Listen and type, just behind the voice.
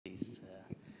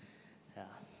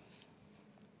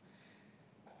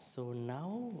So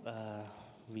now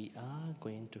we are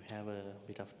going to have a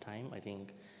bit of time. I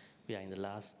think we are in the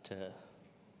last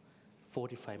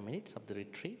 45 minutes of the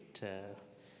retreat.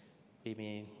 We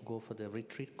may go for the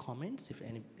retreat comments.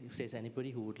 If there's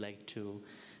anybody who would like to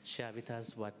share with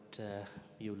us what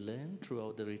you learned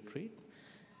throughout the retreat,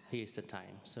 here's the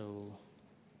time. So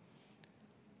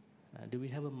do we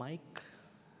have a mic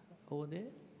over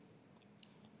there?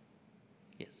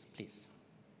 Yes, please.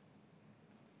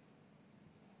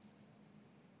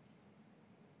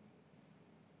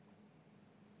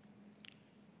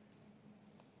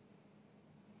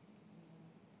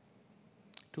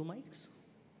 Two mics?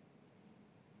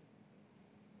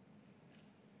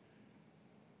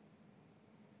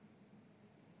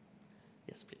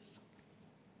 Yes, please.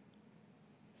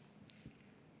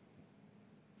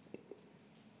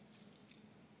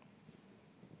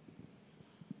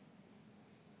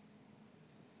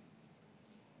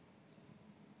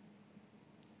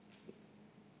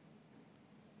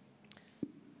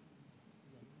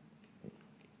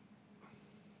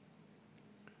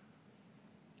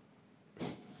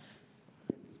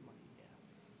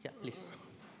 Yeah, please.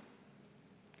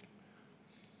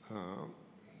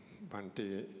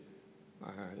 Bhante,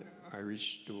 I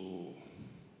wish to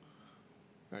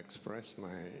express my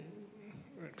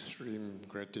extreme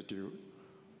gratitude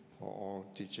for all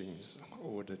teachings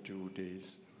over the 2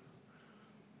 days.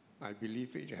 I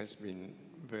believe it has been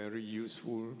very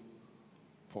useful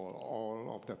for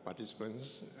all of the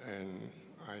participants, and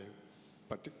I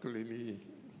particularly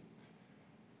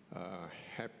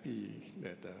happy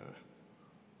that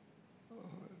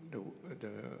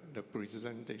the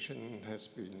presentation has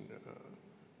been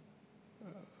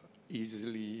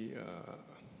easily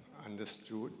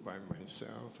understood by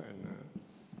myself, and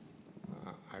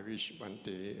I wish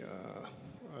Bhante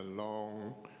a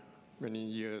long, many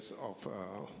years of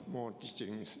more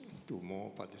teachings to more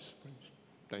participants.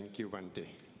 Thank you, Bhante.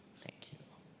 Thank you.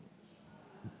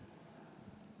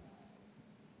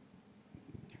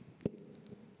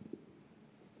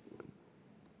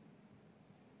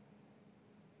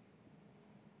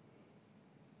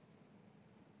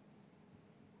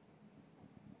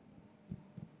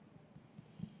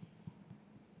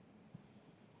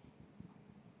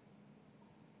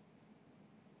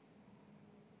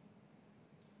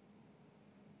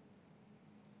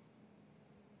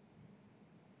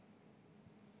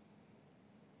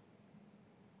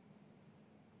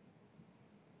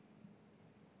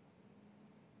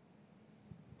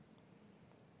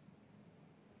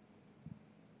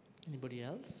 Anybody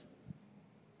else?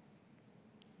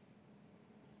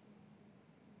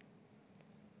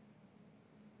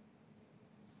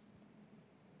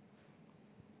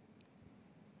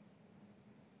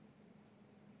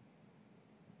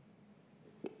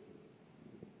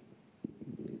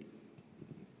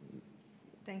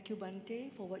 Thank you,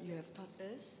 Bhante, for what you have taught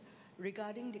us.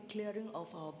 Regarding the clearing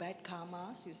of our bad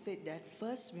karmas, you said that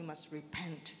first we must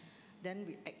repent, then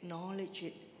we acknowledge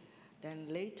it. Then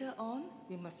later on,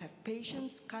 we must have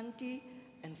patience, khanti,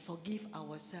 and forgive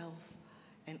ourselves,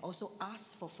 and also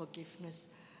ask for forgiveness.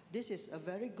 This is a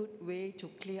very good way to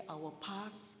clear our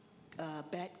past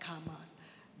bad karmas.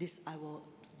 This I will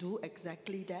do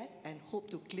exactly that and hope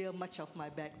to clear much of my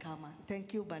bad karma.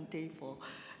 Thank you, Bhante, for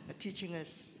teaching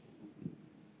us.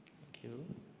 Thank you.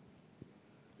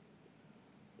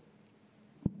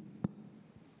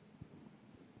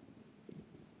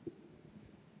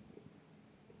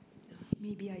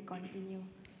 Maybe I continue.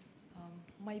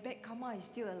 My bad karma is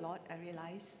still a lot, I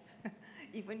realize.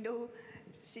 Even though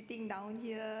sitting down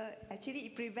here, actually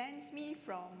it prevents me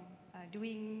from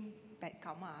doing bad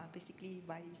karma, basically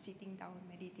by sitting down,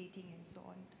 meditating and so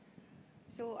on.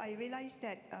 So I realized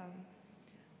that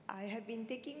I have been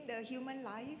taking the human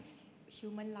life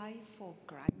for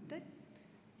granted.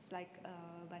 It's like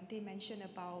Bhante mentioned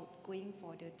about going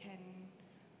for the 10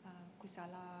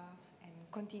 kusala and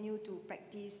continue to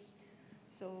practice.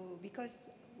 So because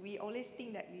we always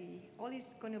think that we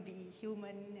always going to be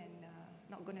human and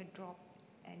not going to drop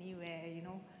anywhere,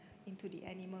 into the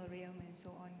animal realm and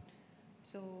so on.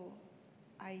 So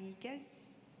I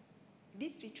guess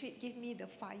this retreat gave me the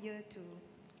fire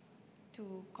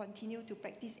to continue to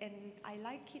practice, and I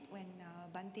like it when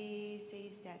Bhante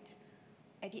says that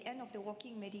at the end of the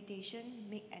walking meditation,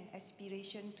 make an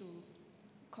aspiration to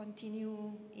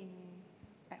continue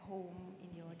at home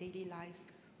in your daily life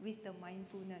with the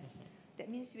mindfulness. That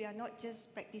means we are not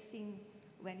just practicing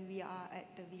when we are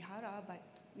at the vihara, but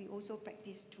we also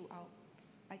practice throughout.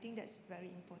 I think that's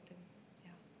very important. Yeah,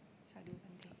 sadhu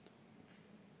Bhante.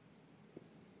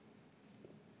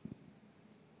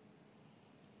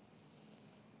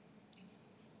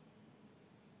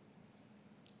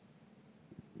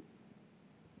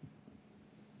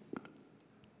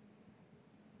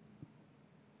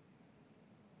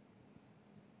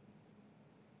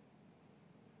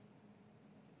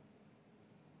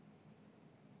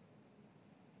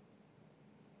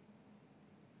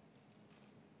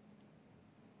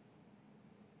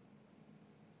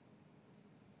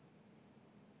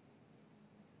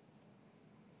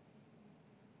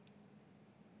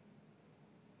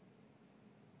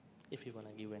 If you want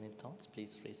to give any thoughts,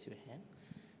 please raise your hand.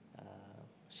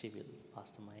 She will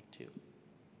pass the mic to you.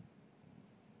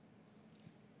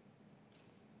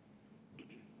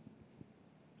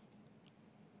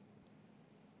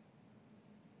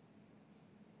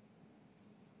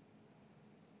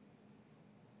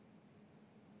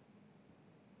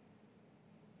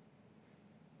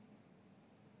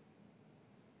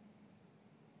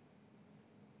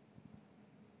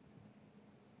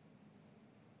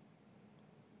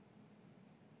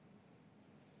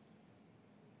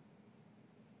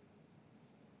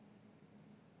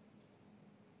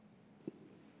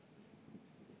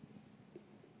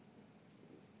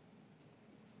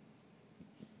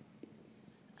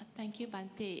 Thank you,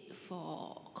 Bhante,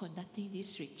 for conducting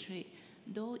this retreat.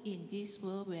 Though in this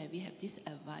world where we have this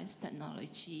advanced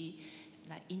technology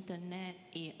like internet,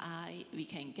 AI, we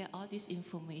can get all this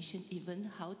information,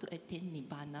 even how to attain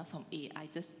Nibbana from AI.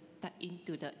 Just type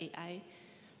into the AI,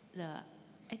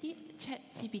 I think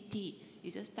ChatGPT,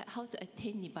 you just type how to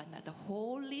attain Nibbana. The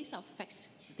whole list of facts,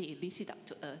 they list it up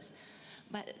to us.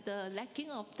 But the lacking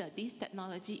of this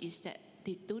technology is that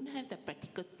they don't have the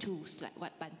practical tools like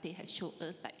what Bhante has shown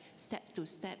us, like step to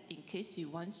step in case you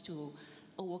want to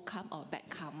overcome our bad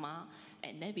karma.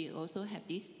 And then we also have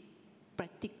this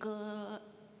practical,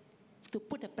 to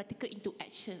put the practical into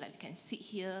action, like we can sit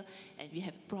here and we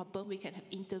have problem, we can have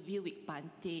interview with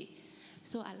Bhante.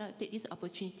 So I'd like to take this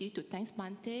opportunity to thank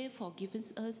Bhante for giving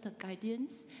us the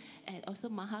guidance, and also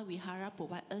Mahavihara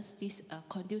provide us this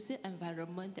conducive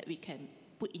environment that we can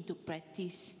put into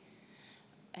practice.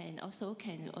 And also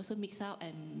can also mix out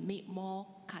and make more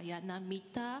Kayana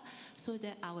Mita, so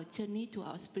that our journey to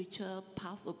our spiritual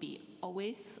path will be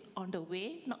always on the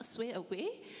way, not sway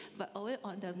away, but always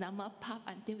on the Nama path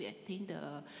until we attain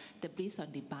the bliss of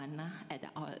Nibbana at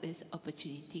our earliest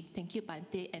opportunity. Thank you,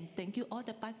 Bhante, and thank you all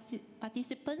the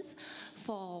participants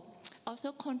for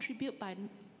also contribute by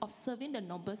observing the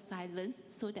noble silence,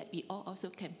 so that we all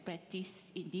also can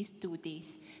practice in these 2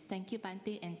 days. Thank you,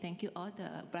 Bhante, and thank you all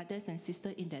the brothers and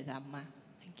sisters in the Dhamma.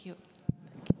 Thank you.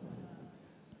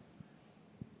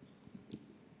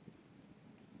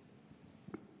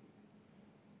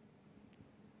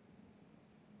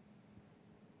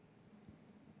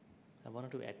 I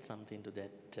wanted to add something to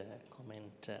that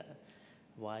comment.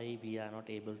 Why we are not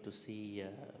able to see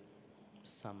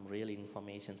some real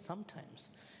information sometimes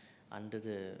under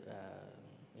the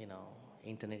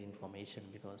internet information,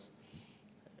 because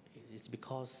it's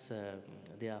because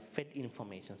they are fed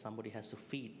information. Somebody has to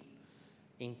feed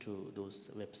into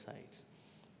those websites.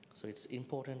 So it's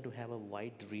important to have a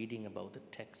wide reading about the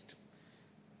text,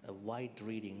 a wide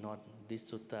reading, not this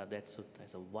sutta, that sutta.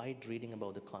 It's a wide reading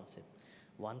about the concept.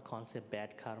 One concept,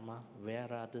 bad karma.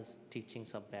 Where are the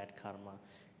teachings of bad karma,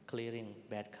 clearing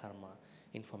bad karma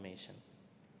information?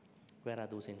 Where are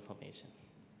those information?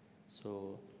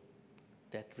 So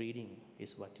that reading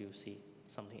is what you see,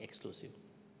 something exclusive.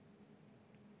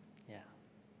 Yeah.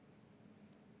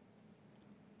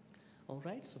 All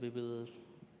right, so we will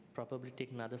probably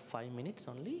take another 5 minutes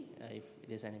only. If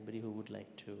there's anybody who would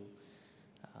like to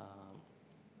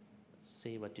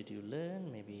say what did you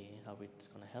learn, maybe how it's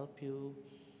going to help you,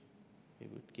 we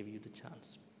would give you the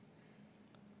chance.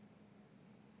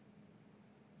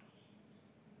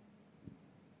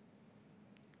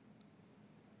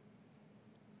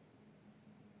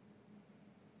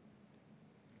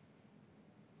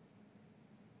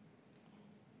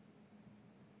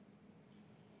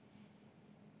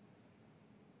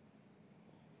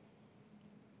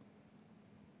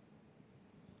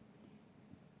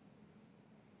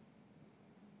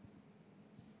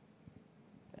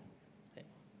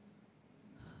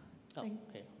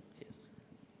 Yes.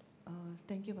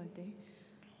 Thank you, Bhante.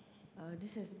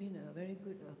 This has been a very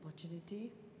good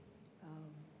opportunity.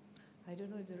 I don't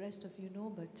know if the rest of you know,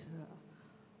 but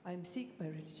I'm Sikh by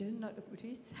religion, not a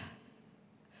Buddhist.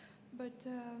 But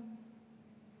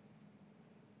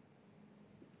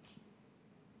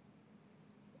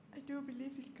I do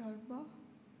believe in karma.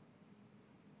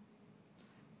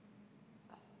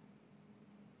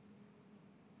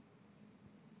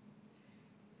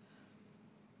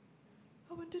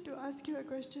 I wanted to ask you a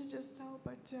question just now,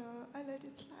 but I let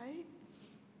it slide.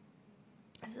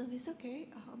 So it's okay.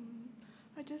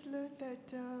 I just learned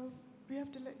that we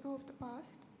have to let go of the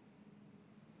past,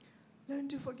 learn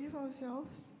to forgive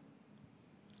ourselves,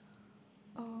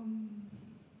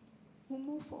 we'll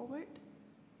move forward,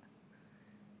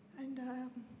 and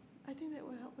I think that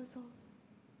will help us all.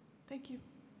 Thank you.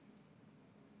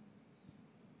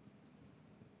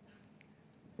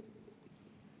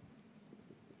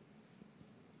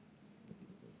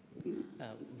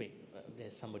 Wait,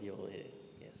 there's somebody over here.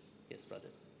 Yes, brother.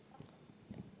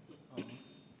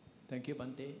 Thank you,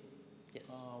 Bhante.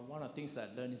 Yes. One of the things that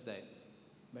I learned is that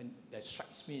that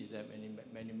strikes me is that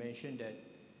when you mentioned that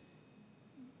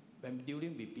when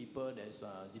dealing with people that's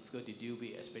difficult to deal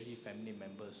with, especially family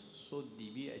members, so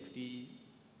did we actually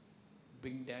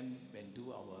bring them and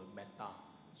do our metta?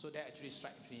 So that actually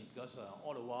strikes me because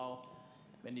all the while,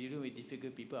 when you deal with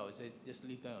difficult people, I would say just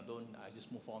leave them alone. I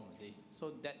just move on with it.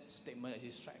 So that statement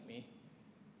actually struck me.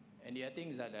 And the other thing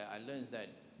is that I learned is that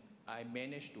I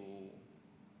managed to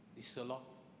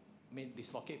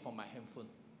dislocate from my handphone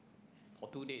for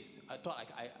 2 days. I thought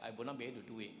I would not be able to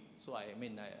do it. So I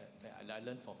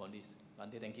learned from this.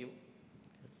 Bhante, thank you.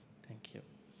 Thank you.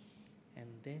 And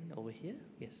then over here,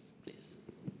 yes, please.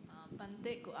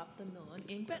 Bhante, good afternoon.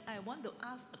 In fact, I want to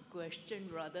ask a question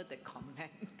rather than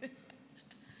comment.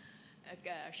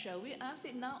 Okay, shall we ask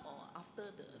it now or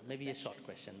after the Maybe session? a short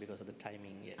question because of the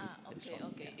timing, yes. Okay, short,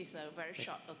 okay. yeah. It's a very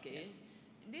short, okay.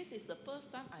 This is the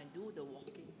first time I do the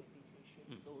walking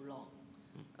meditation so long.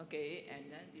 Okay, and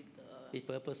then We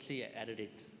purposely added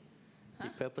it. We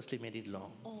purposely made it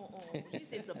long.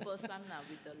 This is the first time now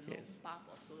with the long Yes. path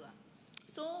also.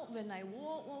 So when I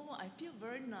walk, I feel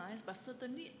very nice, but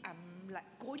suddenly I'm like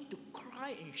going to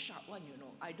cry and shout one,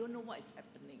 I don't know what is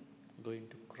happening. Going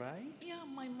to cry? Yeah,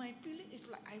 my feeling is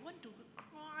like I want to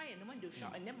cry and I want to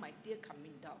shout, and then my tear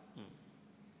coming down.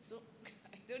 So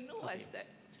I don't know what is that.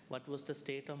 What was the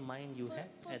state of mind you had?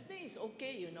 First day is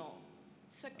okay,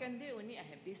 Second day only I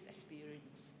have this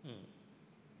experience.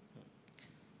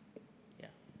 Yeah.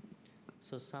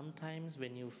 So sometimes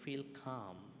when you feel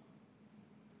calm,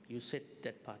 you said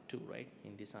that part too, right,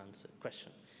 in this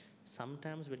question.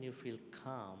 Sometimes when you feel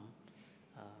calm,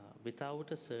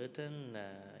 without a certain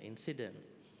incident,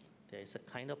 there is a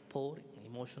kind of pouring,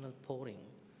 emotional pouring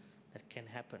that can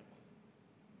happen.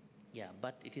 Yeah,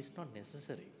 but it is not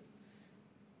necessary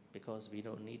because we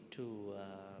don't need to,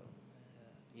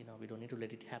 we don't need to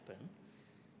let it happen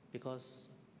because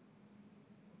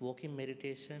walking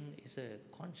meditation is a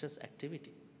conscious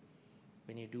activity.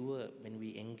 When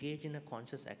we engage in a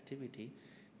conscious activity,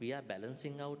 we are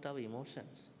balancing out our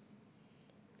emotions.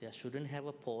 There shouldn't have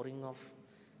a pouring of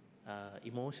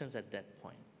emotions at that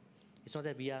point. It's not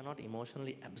that we are not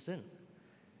emotionally absent.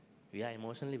 We are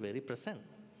emotionally very present.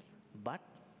 But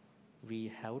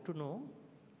we have to know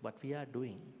what we are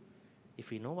doing. If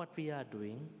we know what we are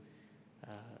doing,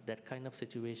 that kind of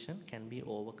situation can be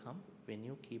overcome when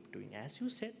you keep doing. As you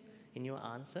said in your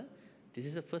answer, this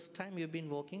is the first time you've been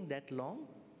walking that long,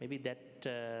 maybe that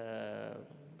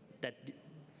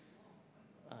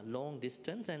long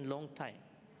distance and long time.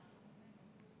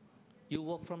 You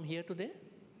walk from here to there?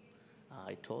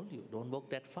 I told you, don't walk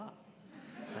that far.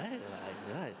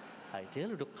 Right? I tell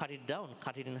you to cut it down,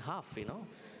 cut it in half,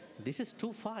 This is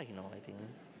too far, I think.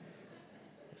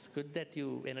 It's good that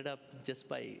you ended up just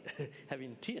by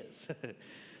having tears.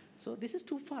 So this is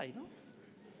too far,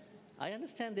 I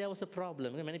understand there was a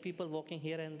problem. Many people walking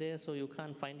here and there, so you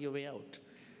can't find your way out.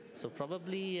 So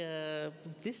probably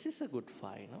this is a good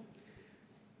far,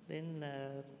 Then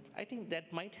I think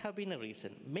that might have been a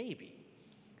reason, maybe.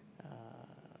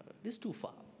 This is too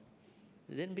far.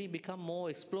 Then we become more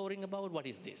exploring about what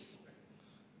is this,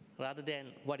 rather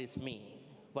than what is me,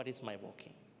 what is my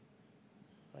walking.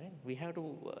 Right? We have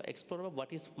to explore about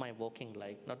what is my walking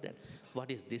like, not that what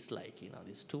is this like,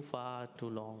 this is too far, too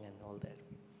long and all that.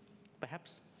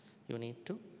 Perhaps you need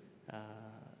to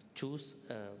choose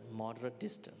a moderate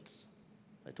distance,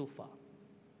 too far.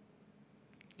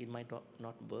 It might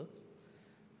not work.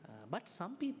 But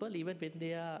some people, even when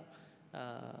they are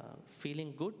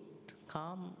feeling good,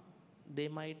 calm, they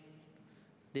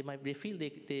feel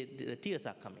the tears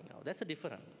are coming out. That's a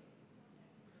different.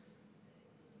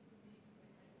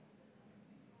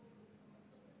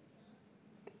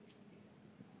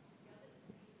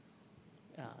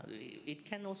 It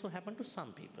can also happen to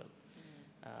some people.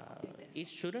 It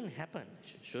shouldn't happen.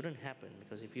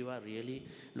 Because if you are really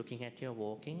looking at your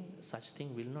walking, such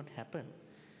thing will not happen.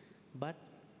 But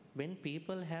when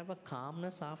people have a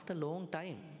calmness after a long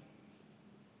time,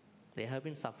 they have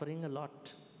been suffering a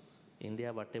lot in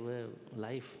their whatever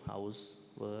life, house,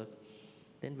 work.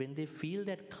 Then when they feel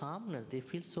that calmness, they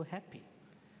feel so happy.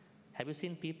 Have you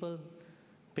seen people,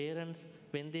 parents,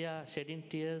 when they are shedding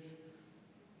tears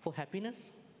for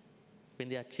happiness? When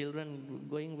their children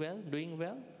going well, doing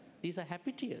well, these are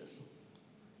happy tears.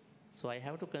 So I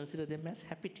have to consider them as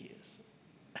happy tears.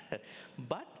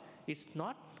 But it's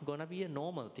not going to be a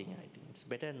normal thing, I think. It's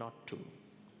better not to.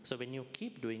 So when you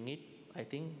keep doing it, I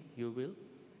think you will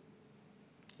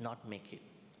not make it.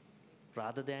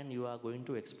 Rather than you are going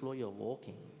to explore your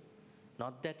walking.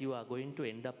 Not that you are going to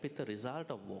end up with the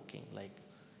result of walking, like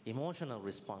emotional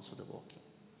response to the walking.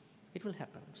 It will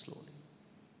happen slowly.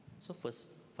 So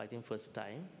I think first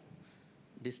time,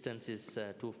 distance is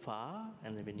too far,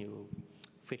 and then when you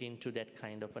fit into that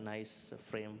kind of a nice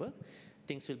framework,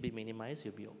 things will be minimized,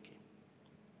 you'll be okay.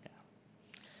 Yeah.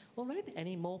 All right,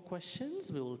 any more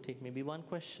questions? We will take maybe one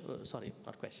question, sorry,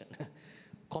 not question.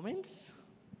 Comments?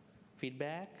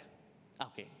 Feedback?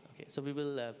 Okay, so we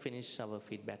will finish our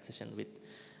feedback session with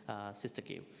Sister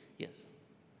Gail. Yes,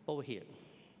 over here.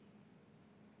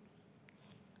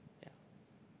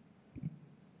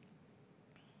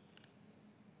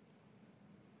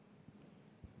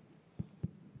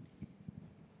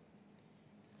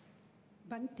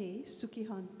 Bhante,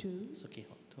 Sukhihantu.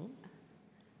 Sukhihantu.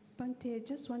 Bhante, I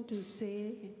just want to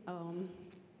say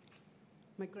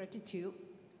my gratitude,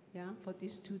 for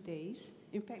these 2 days.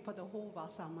 In fact, for the whole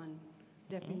Vasaman,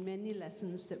 there have been many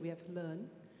lessons that we have learned,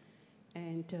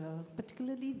 and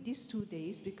particularly these 2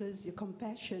 days, because your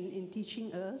compassion in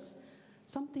teaching us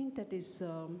something that is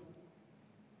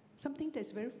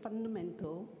very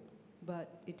fundamental,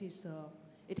 but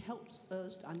it helps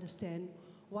us to understand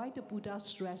why the Buddha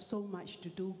stressed so much to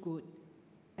do good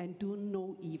and do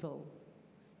no evil.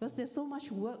 Because there's so much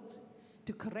work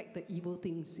to correct the evil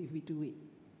things if we do it.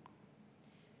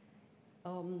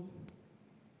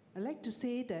 I'd like to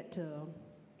say that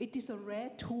it is a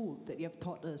rare tool that you have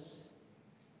taught us.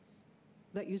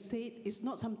 Like you said, it's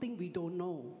not something we don't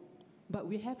know, but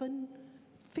we haven't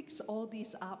fixed all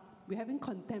these up. We haven't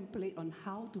contemplated on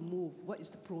how to move, what is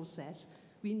the process.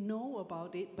 We know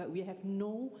about it, but we have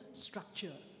no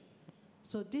structure.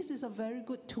 So this is a very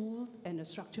good tool and a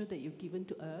structure that you've given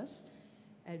to us.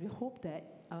 And we hope that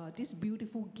this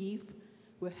beautiful gift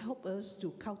will help us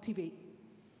to cultivate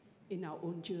in our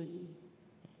own journey.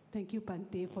 Thank you,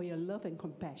 Bhante, for your love and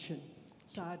compassion.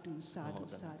 Sadhu, sadhu,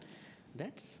 sadhu.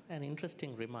 That's an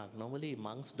interesting remark. Normally,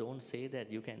 monks don't say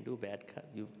that you can do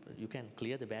you can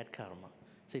clear the bad karma.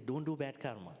 Say, don't do bad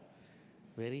karma.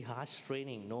 Very harsh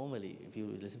training normally. If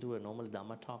you listen to a normal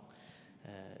Dhamma talk,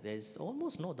 there is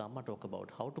almost no Dhamma talk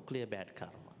about how to clear bad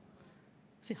karma.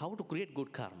 See, how to create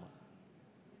good karma,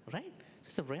 right?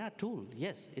 It's a rare tool.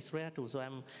 Yes, it's a rare tool. So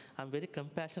I'm very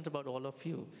compassionate about all of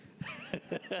you.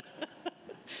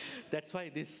 That's why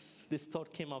this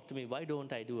thought came up to me. Why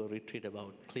don't I do a retreat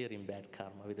about clearing bad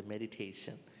karma with a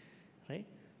meditation, right?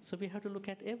 So we have to look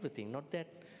at everything, not that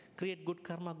create good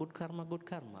karma, good karma, good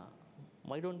karma.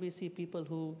 Why don't we see people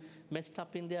who messed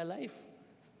up in their life,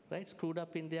 right? Screwed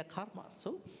up in their karma.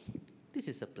 So this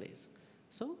is a place.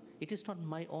 So it is not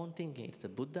my own thinking, it's the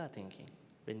Buddha thinking.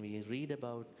 When we read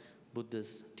about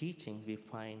Buddha's teachings, we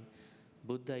find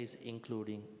Buddha is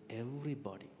including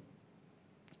everybody.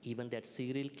 Even that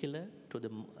serial killer to the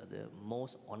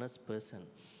most honest person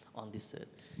on this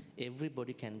earth.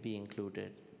 Everybody can be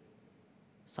included.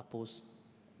 Suppose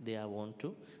they are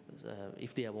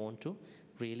if they want to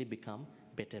really become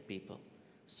better people.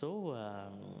 So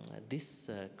this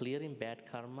clearing bad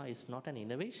karma is not an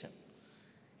innovation.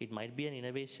 It might be an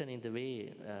innovation in the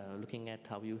way, looking at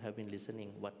how you have been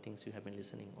listening, what things you have been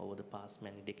listening over the past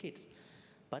many decades.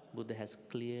 But Buddha has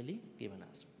clearly given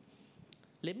us.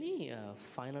 Let me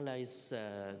finalize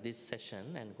this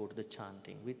session and go to the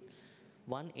chanting with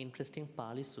one interesting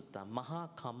Pali Sutta, Maha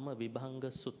Kamma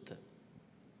Vibhanga Sutta.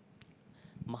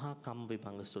 Maha Kamma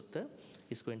Vibhanga Sutta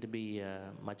is going to be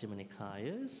Majjhima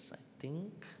Nikaya's, I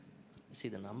think, see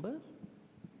the number.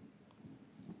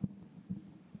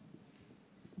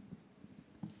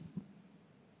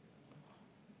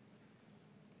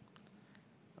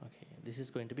 Okay, this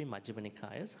is going to be Majjhima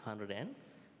Nikaya's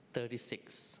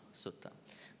 136 Sutta.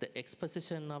 The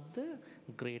exposition of the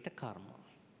greater karma.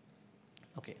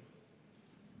 Okay,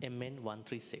 MN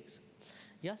 136.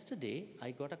 Yesterday, I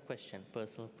got a question,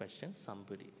 personal question,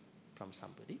 from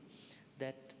somebody,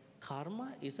 that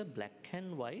karma is a black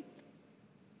and white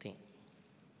thing.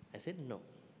 I said no.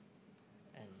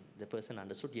 And the person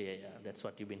understood, yeah, that's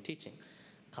what you've been teaching.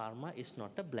 Karma is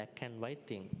not a black and white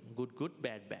thing, good, good,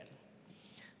 bad, bad.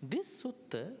 This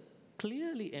sutta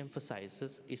clearly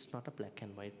emphasizes it's not a black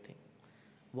and white thing.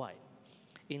 Why?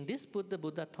 In this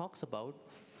Buddha talks about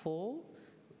 4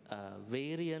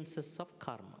 variances of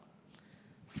karma.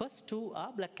 First 2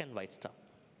 are black and white stuff.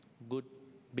 Good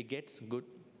begets good,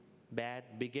 bad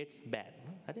begets bad.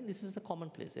 I think this is the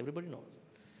commonplace, everybody knows.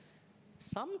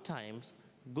 Sometimes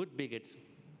good begets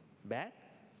bad,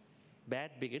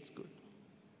 bad begets good.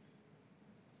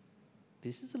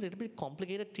 This is a little bit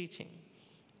complicated teaching,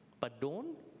 but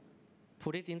don't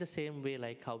put it in the same way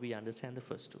like how we understand the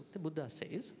first 2. The Buddha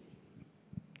says,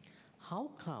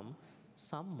 how come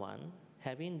someone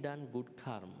having done good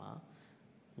karma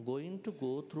going to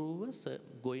go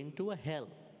to a hell,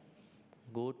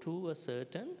 go to a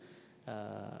certain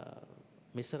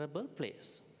miserable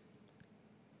place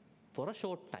for a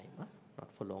short time, not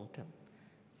for long term,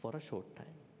 for a short time.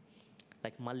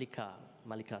 Like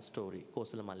Mallika's story,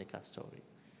 Kosala Mallika's story.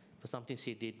 For something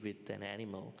she did with an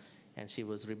animal, and she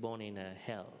was reborn in a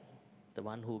hell. The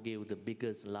one who gave the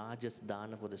biggest, largest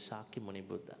dana for the Shakyamuni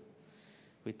Buddha,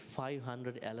 with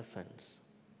 500 elephants.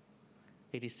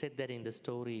 It is said that in the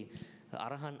story,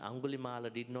 Arahan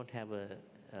Angulimala did not have an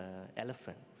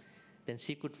elephant. Then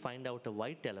she could find out a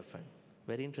white elephant.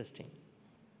 Very interesting.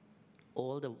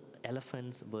 All the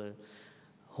elephants were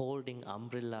holding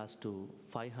umbrellas to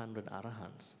 500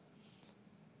 arahants.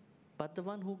 But the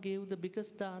one who gave the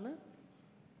biggest dana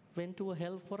went to a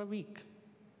hell for a week.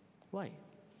 Why?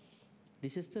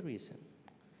 This is the reason.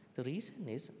 The reason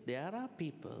is there are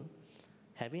people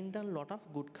having done a lot of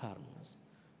good karmas,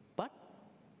 but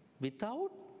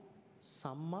without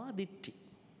samma ditti,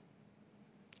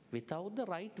 without the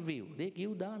right view. They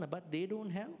give dana, but they don't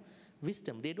have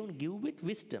wisdom. They don't give with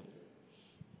wisdom.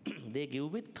 They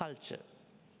give with culture.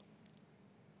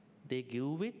 They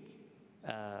give with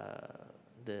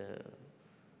the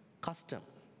custom.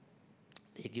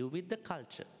 They give with the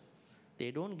culture.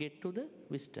 They don't get to the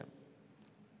wisdom.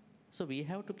 So we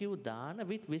have to give dana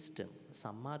with wisdom.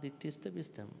 Sammaditthi is the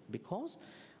wisdom. Because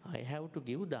I have to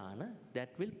give dana that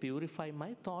will purify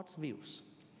my thoughts, views.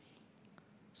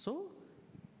 So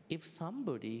if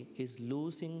somebody is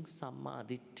losing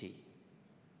sammaditthi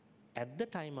at the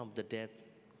time of the death,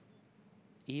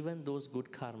 even those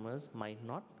good karmas might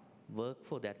not work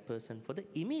for that person for the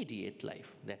immediate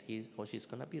life that he or she is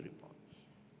going to be reborn.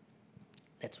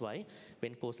 That's why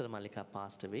when Kosala Mallika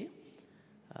passed away,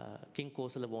 King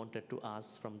Kosala wanted to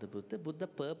ask from the Buddha. Buddha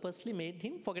purposely made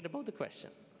him forget about the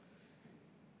question.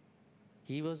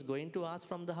 He was going to ask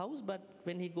from the house, but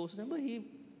when he goes to the temple, he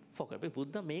forgot. But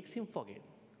Buddha makes him forget.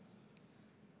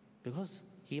 Because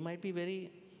he might be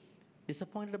very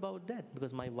disappointed about that.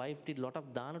 Because my wife did a lot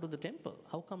of dana to the temple.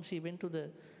 How come she went to the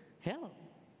hell?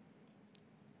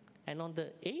 And on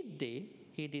the 8th day,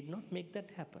 he did not make that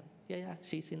happen. Yeah,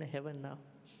 she's in a heaven now.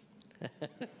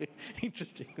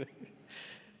 Interesting.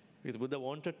 Because Buddha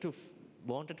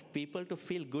wanted people to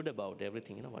feel good about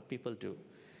everything, what people do.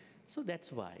 So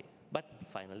that's why. But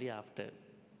finally, after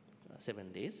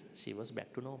 7 days, she was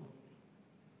back to normal.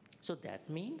 So that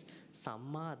means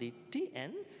sammaditthi,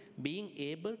 and being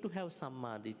able to have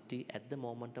sammaditthi at the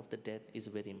moment of the death is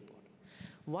very important.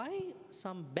 Why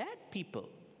some bad people,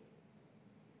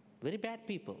 very bad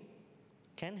people,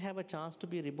 can have a chance to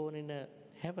be reborn in a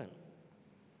heaven?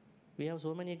 We have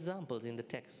so many examples in the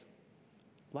text.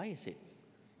 Why is it?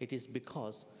 It is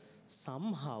because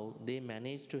somehow they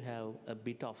managed to have a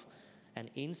bit of an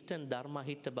instant dharma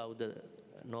hit about the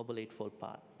Noble Eightfold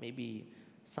Path, maybe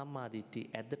sammaditthi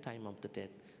at the time of the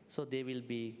death. So they will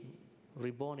be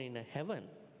reborn in a heaven,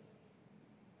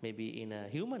 maybe in a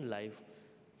human life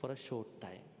for a short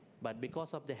time. But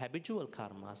because of the habitual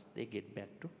karmas, they get back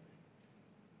to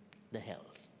the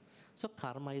hells. So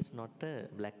karma is not a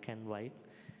black and white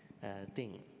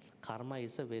thing. Karma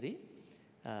is a very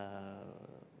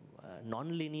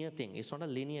non-linear thing. It's not a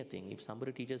linear thing. If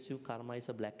somebody teaches you karma is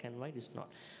a black and white, it's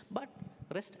not. But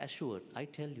rest assured, I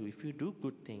tell you, if you do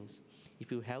good things,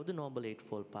 if you have the Noble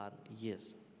Eightfold Path,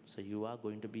 yes, so you are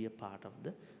going to be a part of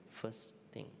the first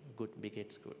thing. Good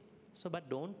begets good. So, but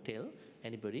don't tell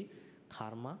anybody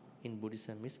karma in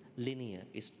Buddhism is linear.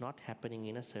 It's not happening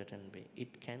in a certain way.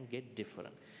 It can get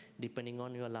different depending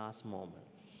on your last moment,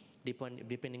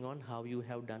 depending on how you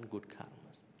have done good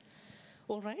karmas.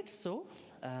 All right, so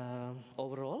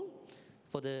overall,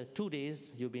 for the 2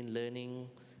 days, you've been learning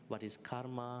what is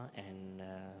karma and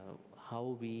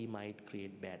how we might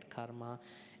create bad karma.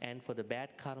 And for the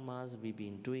bad karmas we've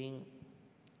been doing,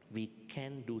 we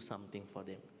can do something for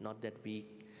them. Not that we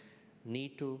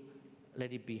need to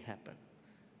let it be happen.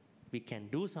 We can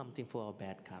do something for our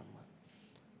bad karma.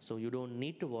 So you don't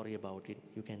need to worry about it.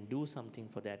 You can do something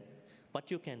for that. What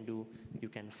you can do, you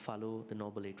can follow the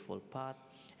Noble Eightfold Path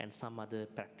and some other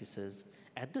practices.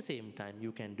 At the same time,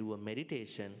 you can do a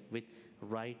meditation with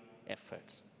right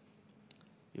efforts.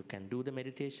 You can do the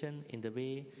meditation in the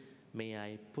way, may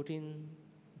I put in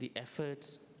the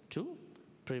efforts to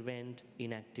prevent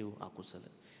inactive akusala?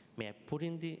 May I put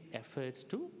in the efforts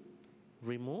to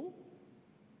remove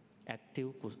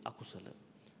active akusala?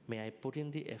 May I put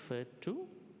in the effort to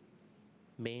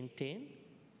maintain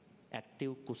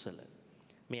active kusala?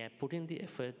 May I put in the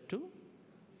effort to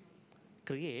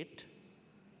create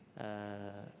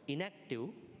inactive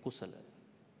kusala?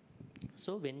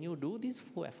 So when you do these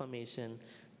 4 affirmations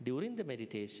during the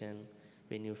meditation,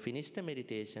 when you finish the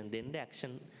meditation, then the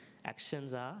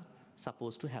actions are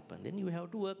supposed to happen. Then you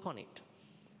have to work on it.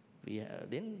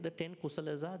 Then the 10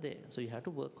 kusalas are there. So you have to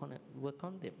work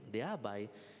on them. Thereby,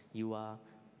 you are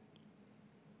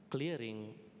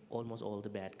clearing almost all the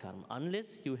bad karma,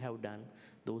 unless you have done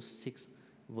those 6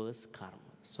 worst karma.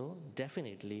 So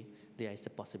definitely there is a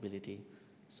possibility.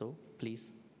 So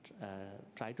please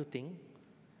try to think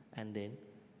and then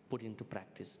put into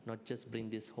practice. Not just bring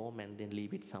this home and then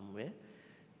leave it somewhere.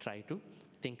 Try to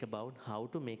think about how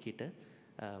to make it a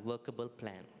workable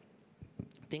plan.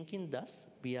 Thinking thus,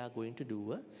 we are going to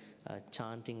do a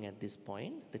chanting at this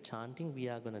point. The chanting we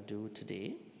are going to do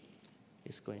today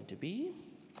is going to be,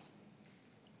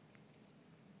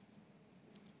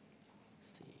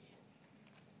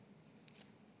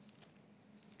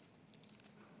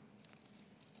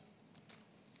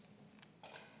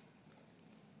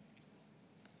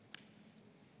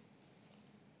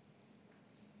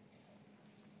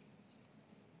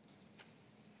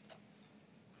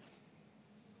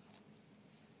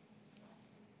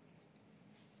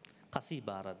 Kasi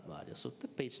Bharadwaja Sutta,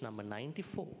 page number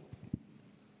 94.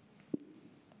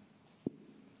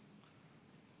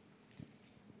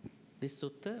 This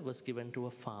sutta was given to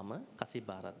a farmer, Kasi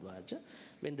Bharadwaja.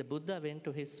 When the Buddha went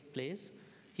to his place,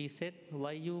 he said,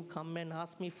 "Why you come and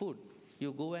ask me food?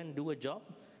 You go and do a job,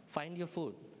 find your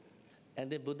food." And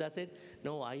the Buddha said,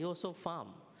 "No, I also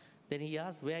farm." Then he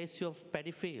asked, "Where is your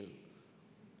paddy field?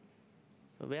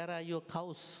 Where are your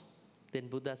cows?" Then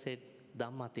Buddha said,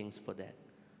 "Dhamma things for that.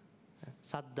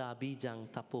 Saddha bijang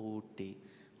tapo utti.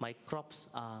 My crops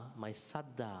are my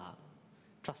saddha,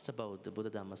 trust about the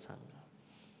Buddha Dhamma Sangha.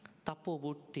 Tapo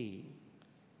butti,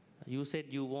 you said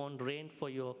you want rain for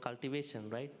your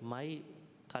cultivation, right? My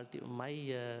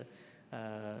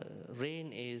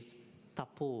rain is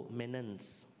tapo,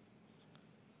 menance,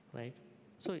 right?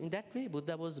 So in that way,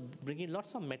 Buddha was bringing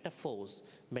lots of metaphors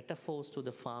to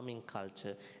the farming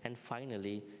culture, and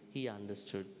finally he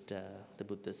understood the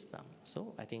Buddha's Dhamma.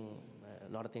 So I think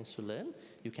a lot of things to learn.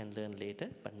 You can learn later,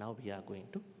 but now we are going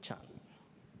to chant.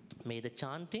 May the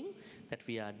chanting that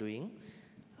we are doing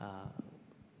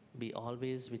be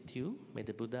always with you. May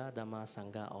the Buddha, Dhamma,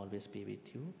 Sangha always be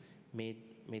with you. May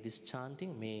this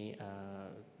chanting, may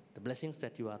the blessings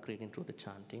that you are creating through the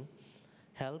chanting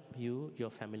help you, your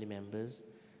family members,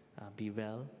 be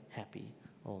well, happy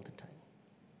all the time.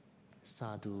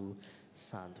 Sadhu,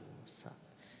 sadhu, sadhu.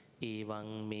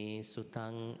 Evang me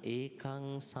sutang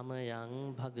ekang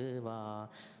samayang bhagava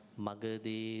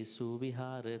magade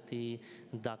suviharati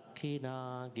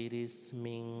dakkina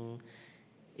girisming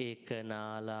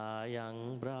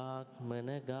ekanalayang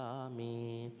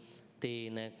brahmanagami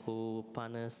tena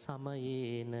kupana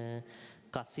samayena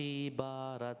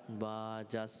kasibaratva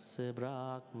jassa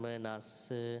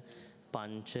brahmanassa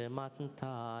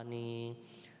panchamattani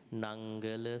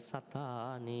nangala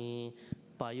satani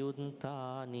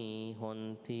payuntani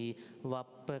honti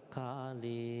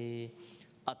vappakale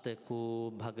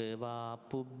atako bhagava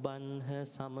pubbanha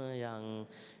samayang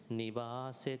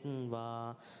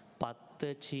nivasetva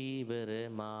patta chivara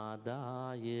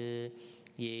madaya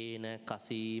yena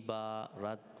kasiba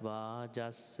ratva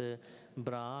jassa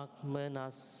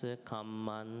brahmanassa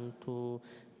kammantu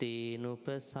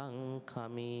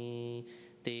tenupasankhami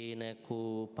tena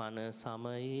kupana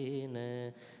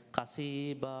samayena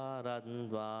kasiba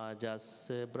radva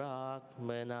jassa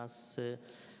brahmanassa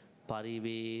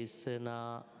parivesana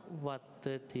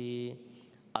vattati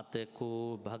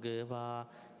atako bhagava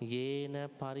yena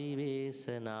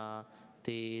parivesana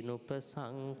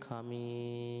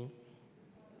tenupasankhami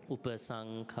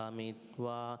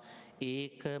upasankhamitva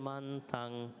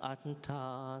ekamantang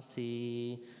attasi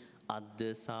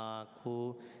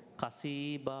addasaku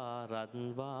kasiba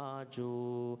radvaju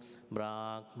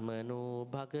brahmano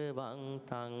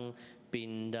bhagavantang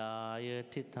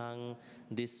pindayatitang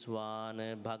diswana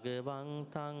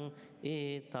bhagavantang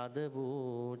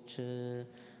etadavucha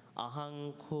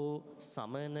ahanko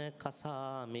samana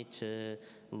kasamicha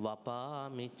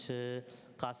vapamicha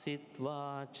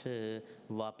kasitvacha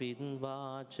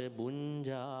vapinvacha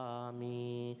bunjami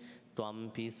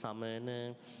twampi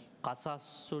samana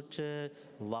kasassucha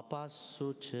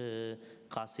vapassucha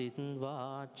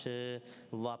kasitvacha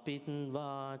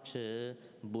vapinvacha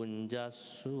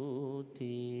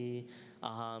bunjassuti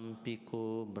ahampiko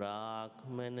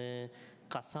brahmana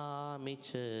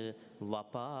kasamicha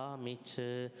vapamicha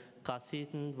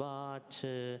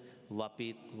kasitvacha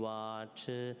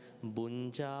vapitvacha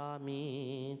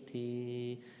bunjamiti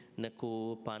nako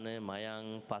panamayang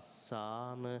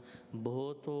passama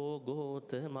bhoto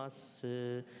gotamassa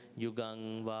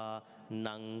yugang va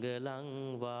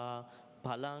nangalang va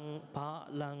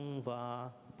palang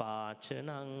va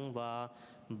pachanang va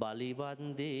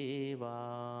balivandeva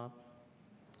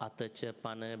අතච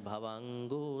පන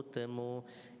භවංගෝතමෝ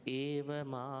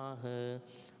ඒවමාහ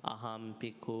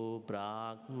අහම්පිකෝ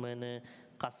බ්‍රාහ්මන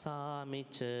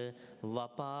කසාමිච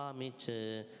වපාමිච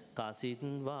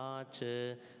කසින්වාච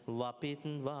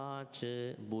වපින්වාච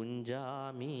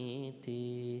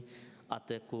බුංජාමීති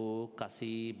අතකෝ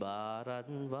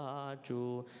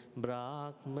කසීබාරන්වාචෝ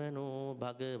බ්‍රාහ්මනෝ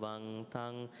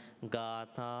භගවන්තං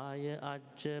ගාථාය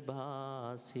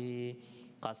අජ්ජභාසි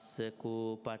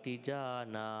කස්සකෝ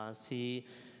පටිජානාසි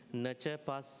නච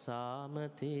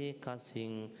පස්සාමතේ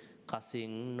කසින්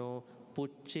කසින්නෝ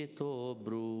පුච්චිතෝ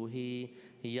බ්‍රූහි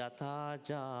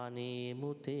යථාජානේ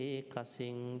මුතේ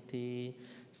කසින්ති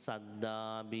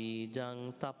සද්දා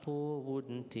බීජං තපෝ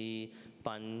වුන්ති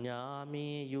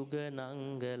පඤ්ඤාමේ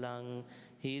යුගනංගලං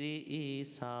හිරි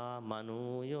ඊසා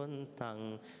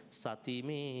මනුයොන්තං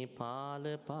සතිමේ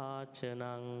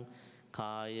පාලපාචනං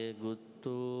කාය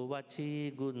ගුත්තු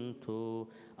වචී ගුන්තු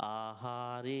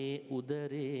ආහාරේ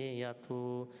උදරේ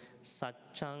යතෝ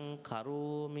සච්ඡං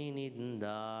කරෝමි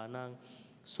නින්දානං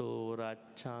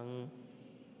සෝරච්ඡං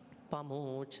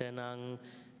පමෝචනං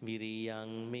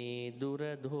විරියං මේ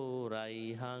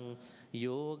දුරධෝරයිහං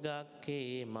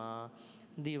යෝගක්ඛේමා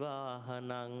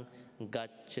දිවාහනං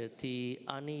ගච්ඡති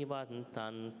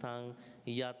අනිවන්තං තං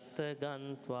යත්ත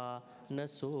ගන්්වා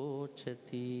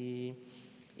නසෝචති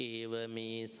ඒව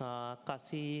මේසා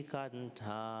කසී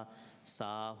කණ්ඨා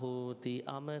සාහෝති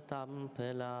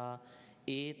අමතම්පලා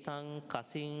ඒතං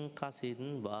කසින්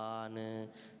කසින් වාන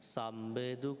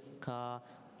සම්බ දුක්ඛා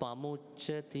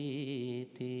පමුච්චති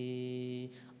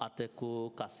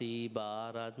අතකෝ කසී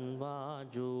බාරන්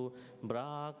වාජෝ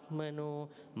බ්‍රාහ්මනෝ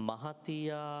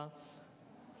මහතියා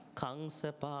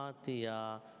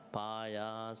කංසපාතියා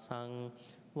පායාසං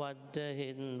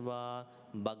වඩ්ඩහෙන්වා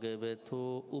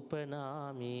භගවතෝ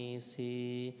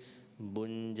උපනාමීසි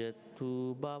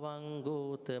බුංජතු බවං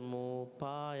ගෝතමෝ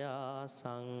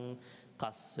පායාසං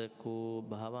කස්සකෝ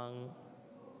භවං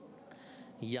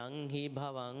යංහි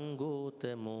භවං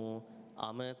ගෝතමෝ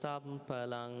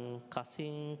අමතම්පලං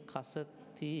කසින්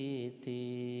කසතිති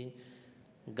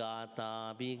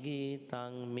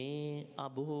ගාථාභිගීතං මේ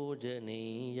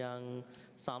අභෝජනීයං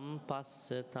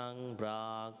සම්පස්සතං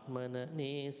බ්‍රාහ්මන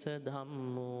නේස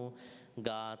ධම්මෝ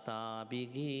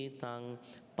ගාථාභිගීතං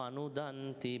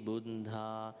පනුදන්ති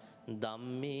බුද්ධා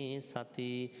ධම්මේ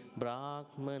සති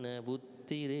බ්‍රාහ්මන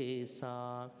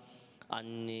වුත්තිරේසා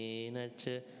අඤ්ඤේනච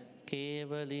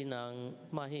කේවලිනං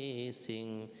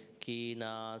මහේසින්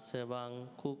කීනාසවං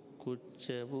කුක්කුච්ච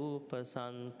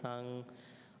වූපසන්තං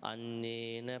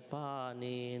අඤ්ඤේන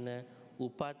පානේන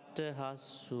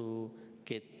උපට්ඨහස්සු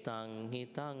කෙත්තං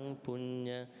හිතං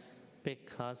පුඤ්ඤ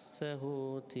පෙක්ඛස්ස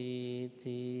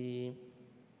හෝති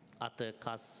අත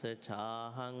කස්ස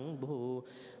චාහං භූ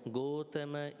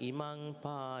ගෝතම ඉමං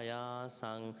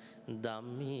පායාසං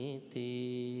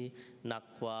ධම්මීති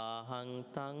නක්වාහං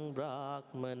තං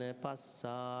බ්‍රාහ්මන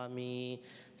පස්සාමි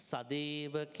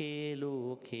සදේවකේ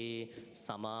ලෝකේ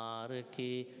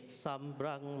සමාරකේ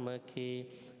සම්බ්‍රහ්මකේ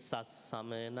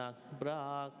සස්සමනක්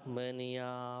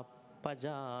බ්‍රාහ්මනියා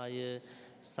පජාය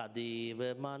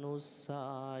සදේව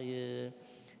මනුස්සාය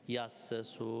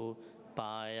යස්සසෝ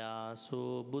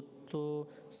පායාසෝ බුත්තෝ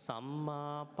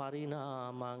සම්මා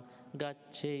පරිනාමං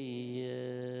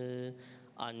ගච්ඡෙය්‍ය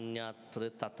අඤ්ඤත්‍ර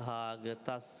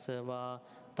තථාගතස්සවා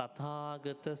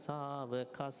තථාගත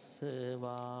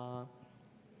ශාවකස්සවා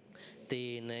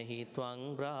තේන හි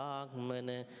ත්වං බ්‍රාහ්මන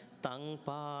තං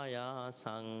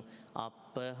පායාසං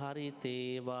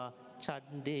අප්පහරිතේවා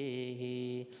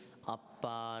චණ්ඩේහි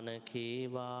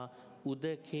අප්පානකේවා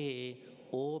උදකේ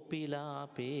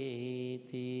ඕපිලාපේති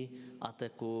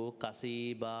අතකෝ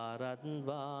කසීබාරන්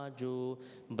වාජෝ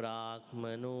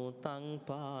බ්‍රාහ්මනෝ තං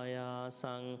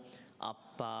පායාසං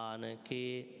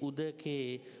අප්පානකේ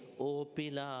උදකේ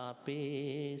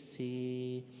ඕපිලාපේසි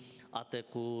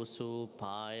අතකෝසෝ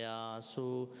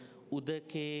පායාසෝ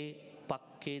උදකේ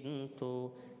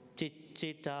පක්කින්තෝ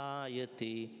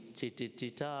චිච්චිටායති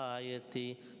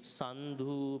චිටිචිටායති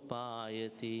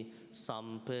සන්ධූපායති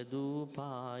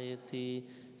සම්පදූපායති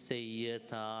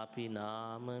සෙය්‍යතාපි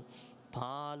නාම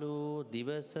පාලෝ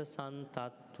දිවස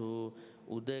සන්තත්තු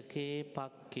උදකේ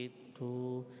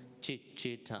පක්කිත්තු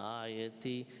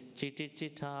චිච්චිටායති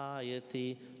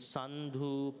චිටිචිටායති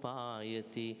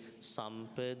සන්ධූපායති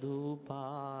සම්පදූපායති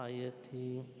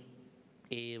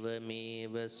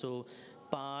ඒවමේවසෝ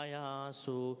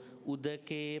පායාසෝ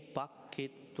උදකේ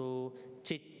පක්ඛිත්තෝ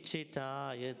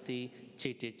චිච්චිටායති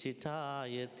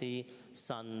චිටිචිටායති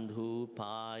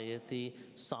සන්ධූපායති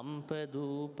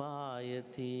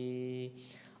සම්පදූපායති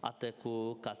අතකෝ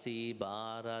කසී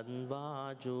බාරන්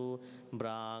වාජෝ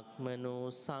බ්‍රාහ්මනෝ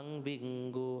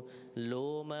සංවිංගෝ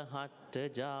ලෝමහට්ට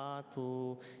ජාතු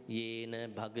යේන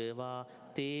භගවා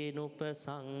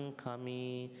තේනුපසංඛමි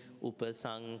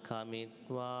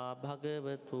උපසංඛමිත්වා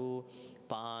භගවතු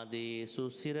පාදේසු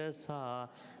සිරසා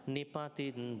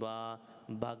නිපතින්වා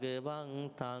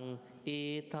භගවන්තං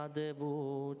ඒතද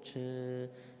වූච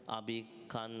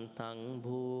අභික්ඛන්තං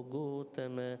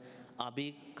භෝගෝතම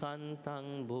අභික්ඛන්තං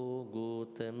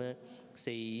භෝගෝතම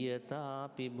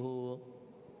සෙය්‍යතාපි භෝ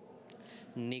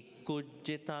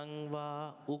නික්කුජ්ජිතං වා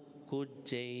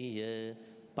උක්කුජ්ජේය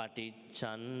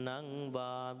පටිච්චන්නං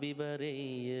වා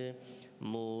විවරේය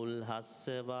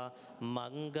මූල්හස්සවා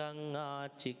මංගං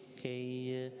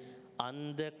ආචික්කේය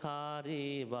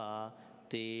අන්ධකාරේවා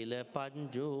තේල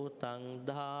පංජෝතං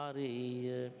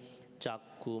ධාරේය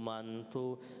චක්කුමන්තු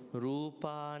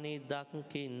රූපානි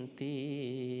දක්ඛින්ති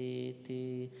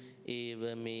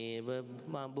ඒවමේව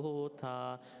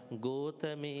මභෝතා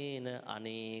ගෝතමේන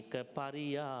අනේක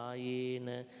පරියායේන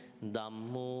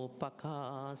ධම්මෝ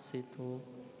පකාසිතු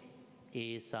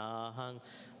ඒසාහං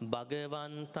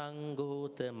භගවන්තං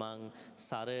ගෝතමං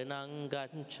සරණං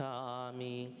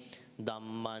ගච්ඡාමි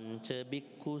ධම්මංච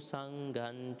බික්ඛු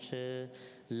සංඝංච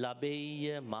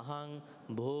ලබෙය්‍ය මහං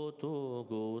භෝතු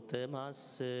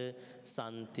ගෝතමස්ස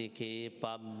සන්තිකේ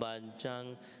පබ්බජ්ජං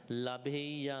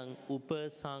ලබෙය්‍යං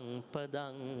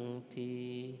උපසංපදන්ති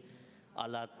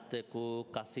අලත්තකෝ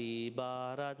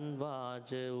කසීබාරන්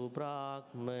වාජ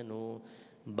බ්‍රාහ්මනෝ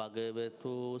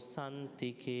භගවතු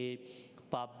සන්තිකේ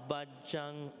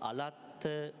පබ්බජ්ජං අලත්ත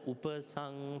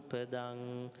උපසංපදං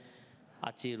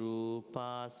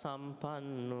අචිරූපා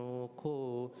සම්පන්නෝ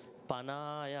කෝ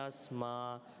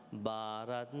පනායස්මා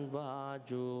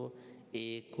බාරද්වාජෝ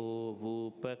ඒකෝ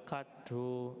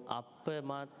වූපකට්ඨෝ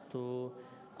අප්පමත්තෝ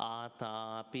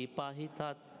ආතාපි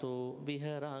පහිතත්තෝ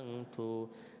විහරන්තෝ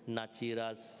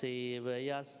නචිරස්සේව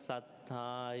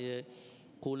යස්සත්තාය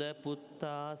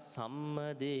කුලපුත්තා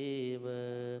සම්මදේව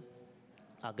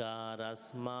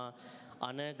අගාරස්මා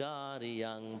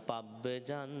අනගාරියං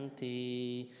පබ්බජන්ති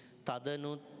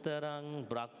තදනුත්තරං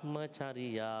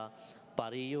බ්‍රහ්මචරියා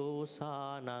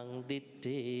පරියෝසානං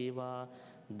දිත්තේවා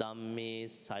ධම්මේ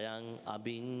සයං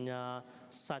අභිඤ්ඤා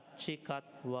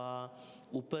සච්චිකත්වා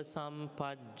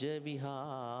උපසම්පජ්ජ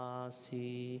විහාසි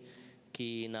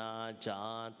කීනා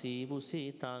ජාති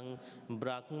වුසිතං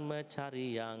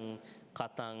බ්‍රහ්මචරියං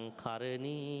කතං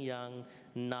කරණීයං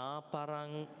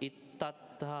නාපරං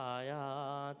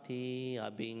ඉත්තත්තායාති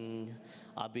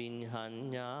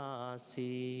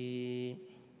අභිඤ්ඤාසි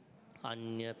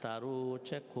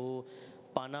අඤ්ඤතරෝචකෝ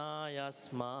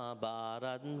පනායස්මා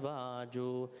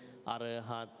බාරද්වාජෝ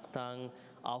අරහත්තං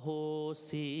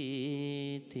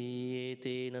අහෝසීති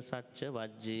ඒතේන සච්ච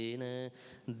වජ්ජේන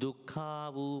දුක්ඛා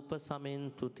වූප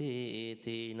සමෙන්තු තේ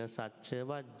ඒතේන සච්ච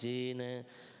වජ්ජේන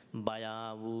බයා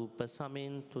වූප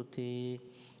සමෙන්තු තේ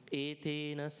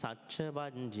ඒතේන සච්ච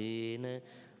වජ්ජේන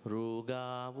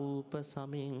රෝගා වූප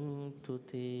සමෙන්තු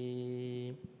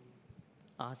තේ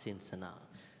ආසින්සනා.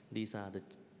 These are the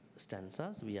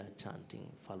stanzas we are chanting,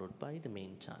 followed by the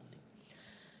main chanting.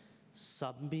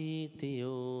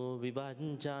 Sabbitiyo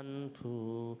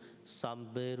vivanjantu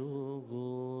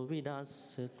sabbarugo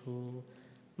vidassatu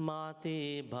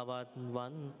mate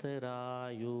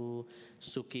bhavatvantarayu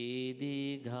sukhe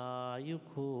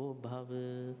digayuko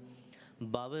bhava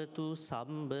bhavatu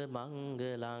sabba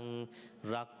mangalang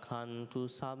rakhantu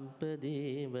sabba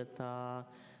devata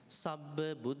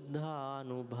sabba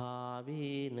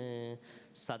buddhanubhavena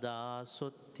sada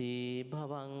sotti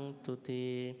bhavantu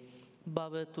te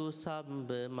bhavatu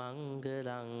sabba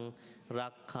mangalang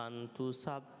rakhantu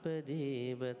sabba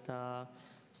devata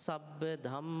sabba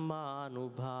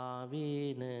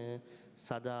dhammanubhavena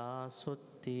sada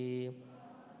sotti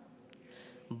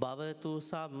bhavatu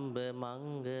sabba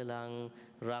mangalang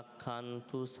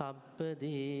rakhantu sabba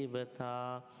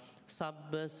devata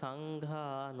sabba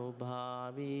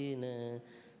sanghanubhavena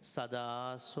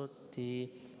sada sotti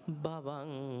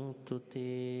bhavantu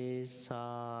te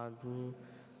sadhu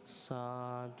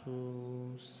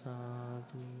sadhu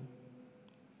sadhu.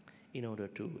 In order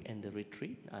to end the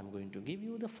retreat, I'm going to give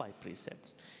you the 5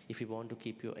 precepts. If you want to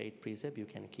keep your 8 precepts, you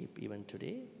can keep even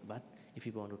today. But if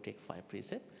you want to take 5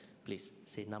 precepts, please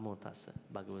say Namo Tassa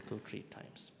Bhagavato 3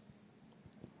 times.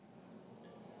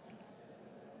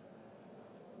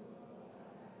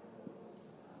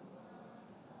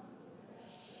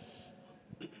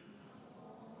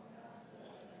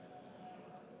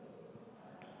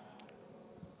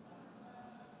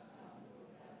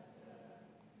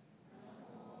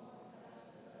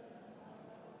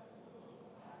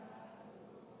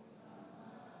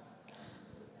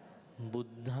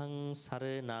 Buddhang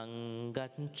saranang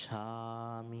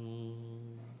gacchami.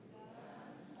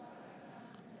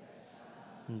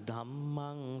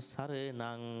 Dhammang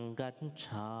saranang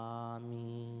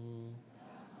gacchami.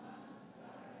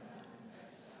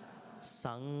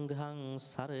 Sanghang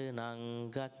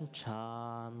saranang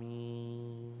gacchami.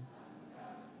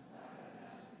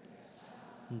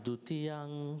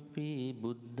 Dutiyang pi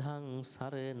buddhang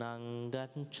saranang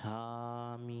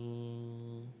gacchami.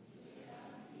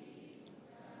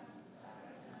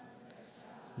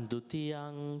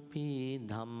 Dutiyang pi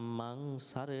dhammang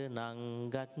saranang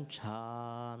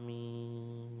gacchami.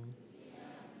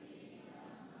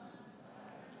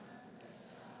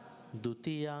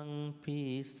 Dutiyang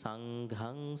pi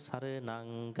sanghang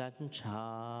saranang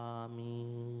gacchami.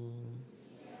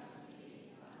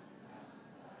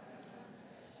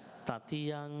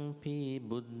 Tatiyang pi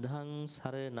buddhang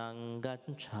saranang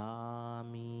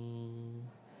gacchami.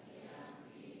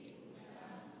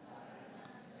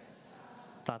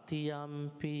 Tatiyam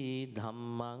pi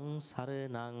dhammang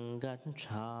saranang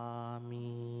gacchami.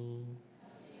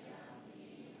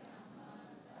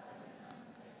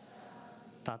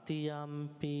 Tatiyam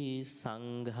pi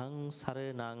sanghang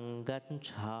saranang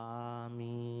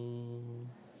gacchami.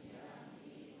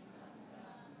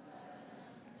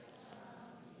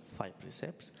 5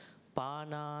 precepts.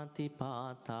 Panati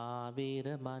pata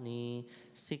veramani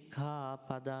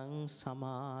sikkhapadang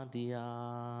samadhiyami.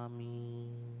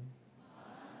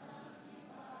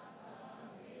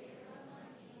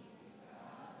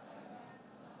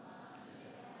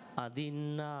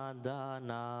 Adinna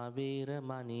dana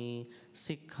veramani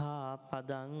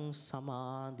sikkhapadang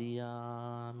samadhiyami.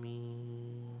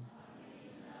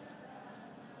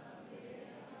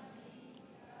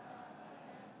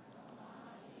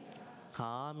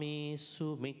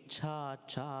 Kamesu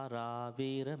micchāchārā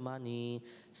veramani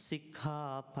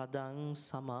sikkhapadang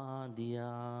samadhiyami.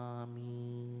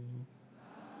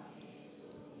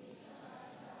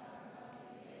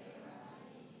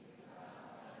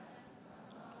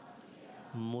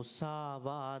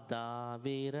 Musāvādā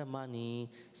veramani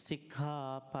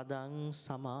sikkhapadang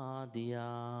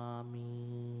samadhiyami.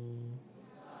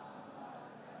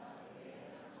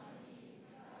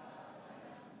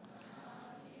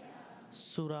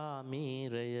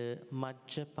 Surameraya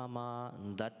majjapama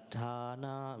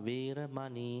dattana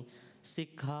veramani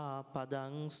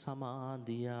sikkhapadang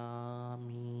samadhiyami.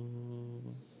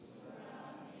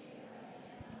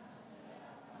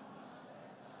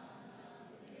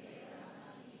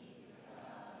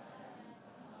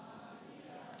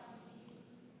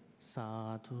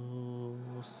 Sadhu,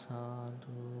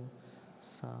 sadhu,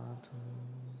 sadhu.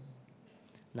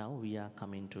 Now we are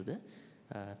coming to the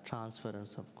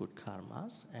transference of good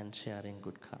karmas and sharing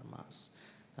good karmas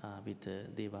with the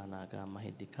Devanaga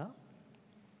Mahidika.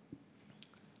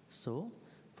 So,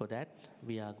 for that,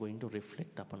 we are going to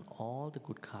reflect upon all the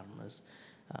good karmas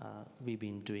we've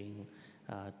been doing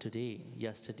today,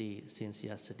 yesterday. Since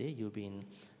yesterday, you've been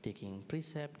taking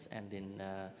precepts and then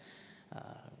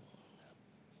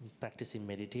practicing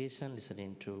meditation,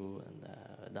 listening to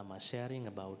Dhamma sharing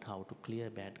about how to clear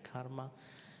bad karma.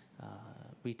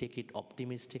 We take it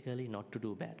optimistically, not to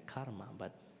do bad karma,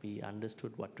 but we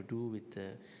understood what to do with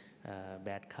the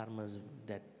bad karmas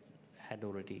that had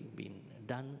already been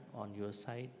done on your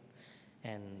side,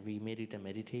 and we made it a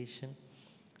meditation.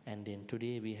 And then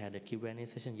today we had a Q&A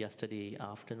session. Yesterday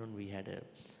afternoon we had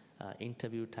a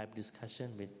interview type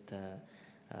discussion with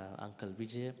Uncle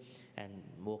Vijay, and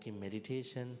walking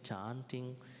meditation,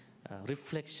 chanting,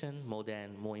 reflection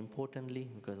more importantly,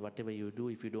 because whatever you do,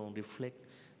 if you don't reflect,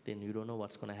 then you don't know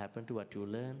what's going to happen to what you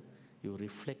learn. You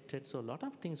reflected. So a lot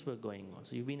of things were going on.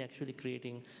 So you've been actually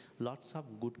creating lots of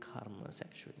good karmas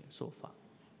actually so far.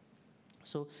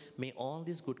 So may all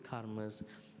these good karmas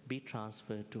be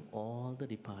transferred to all the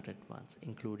departed ones,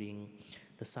 including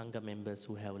the Sangha members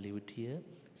who have lived here,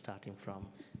 starting from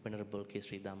Venerable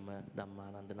Kesri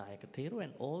Dhammananda Nayaka Theru,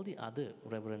 and all the other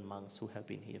reverend monks who have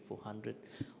been here for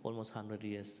almost 100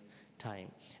 years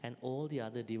time, and all the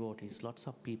other devotees, lots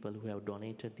of people who have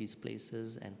donated these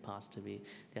places and passed away,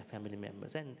 their family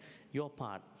members, and your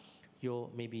part,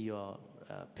 maybe your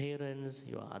parents,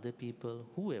 your other people,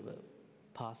 whoever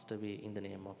passed away in the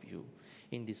name of you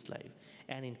in this life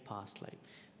and in past life.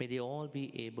 May they all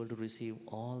be able to receive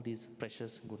all these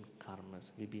precious good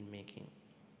karmas we've been making.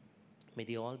 May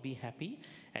they all be happy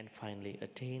and finally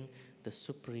attain the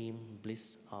supreme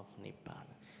bliss of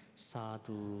Nibbana.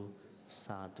 Sadhu,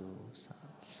 sadhu, sadhu.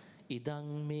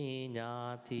 Idang me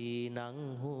ñāti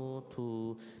nang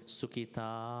hotu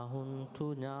sukhita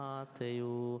huntu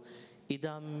ñāteyo.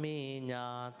 Idamme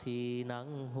ñāti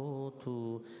nang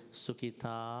hotu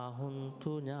sukita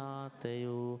huntu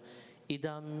ñātayo.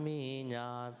 Idamme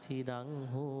ñāti nang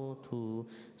hotu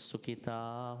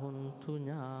sukita huntu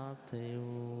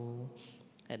ñātayo.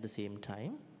 At the same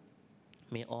time,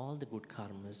 may all the good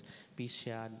karmas be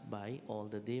shared by all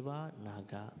the Deva,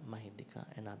 Naga, Mahindika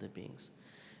and other beings.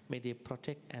 May they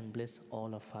protect and bless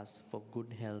all of us for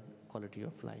good health, quality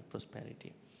of life,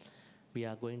 prosperity. We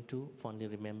are going to fondly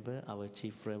remember our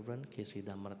Chief Reverend K. Sri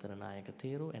Dhammaratana Nayaka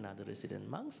Theru and other resident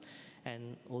monks,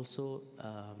 and also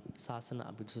Sasana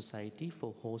Abhidha Society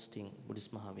for hosting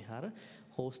Buddhist Mahavihara,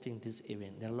 hosting this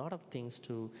event. There are a lot of things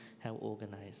to have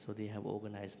organized, so they have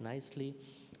organized nicely.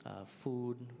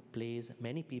 Food, place,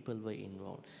 many people were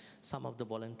involved. Some of the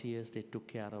volunteers, they took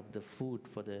care of the food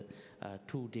for the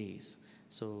 2 days.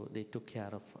 So they took care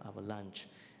of our lunch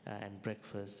and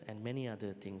breakfast and many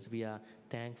other things. We are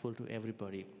thankful to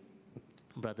everybody.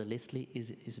 Brother Leslie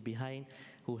is behind,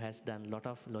 who has done a lot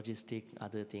of logistic,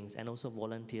 other things, and also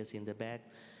volunteers in the back,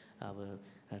 our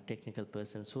technical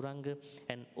person Suranga,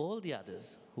 and all the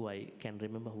others who I can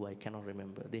remember, who I cannot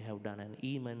remember. They have done an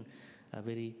immense,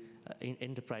 very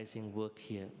enterprising work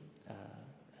here,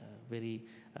 very,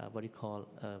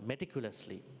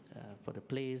 meticulously for the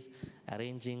place,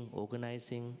 arranging,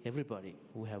 organizing, everybody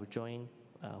who have joined,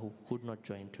 who could not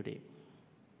join today.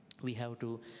 We have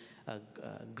to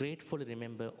gratefully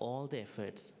remember all the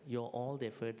efforts. All the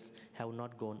efforts have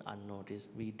not gone unnoticed.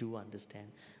 We do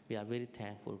understand. We are very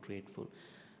thankful, grateful.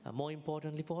 More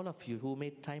importantly, for all of you who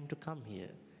made time to come here,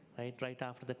 right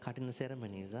after the Katina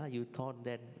ceremonies, you thought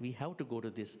that we have to go to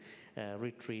this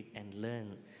retreat and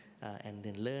learn, and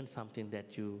then learn something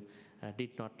that you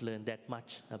did not learn that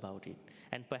much about it.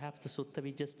 And perhaps the sutta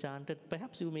we just chanted,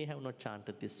 perhaps you may have not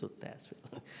chanted this sutta as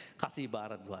well. Kasi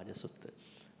Bharadwaja Sutta,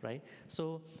 right?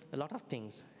 So a lot of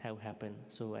things have happened.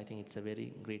 So I think it's a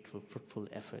very grateful, fruitful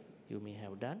effort you may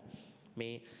have done.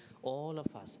 May all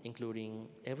of us, including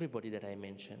everybody that I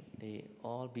mentioned, they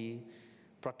all be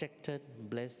protected,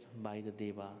 blessed by the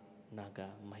Deva, Naga,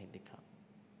 Mahindika,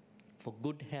 for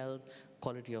good health,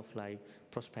 quality of life,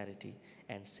 prosperity,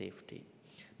 and safety.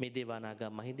 May Deva, Naga,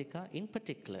 Mahindika, in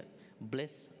particular,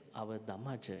 bless our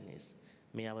Dhamma journeys.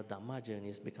 May our Dhamma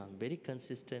journeys become very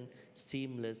consistent,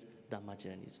 seamless Dhamma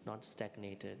journeys, not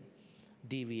stagnated,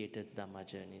 deviated Dhamma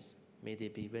journeys. May they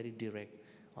be very direct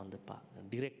on the path.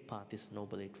 The direct path is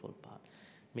Noble Eightfold Path.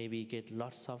 May we get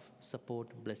lots of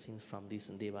support, blessings from this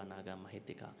Deva, Naga,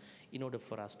 Mahindika in order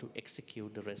for us to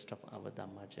execute the rest of our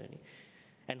Dhamma journey.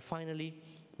 And finally,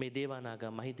 may Deva,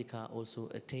 Naga, Mahindika also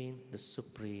attain the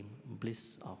supreme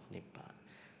bliss of Nibbana.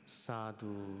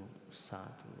 Sadhu,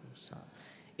 sadhu, sadhu.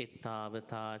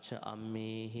 Ittavatacha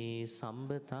ammehi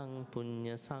sambatang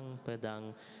punya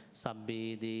sampadang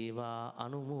sabbe deva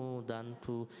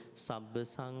anumodantu sabba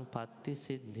sangpatti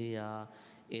siddhya.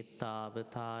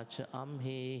 Ittavatacha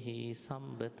amhehi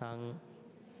sambatang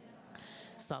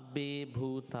sabbe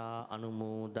bhuta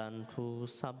anumodantu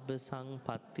sabba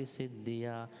sangpatti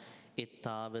siddhya.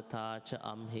 Ittavatacha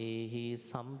amhehi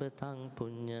sambatang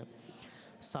punya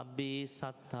sabbe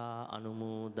satta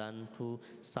anumodantu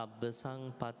sabba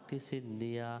sangpatti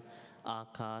siddhya.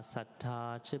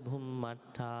 Akasatta ca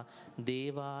bhummatta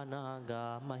deva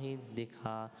naga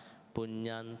mahindika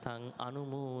punyantang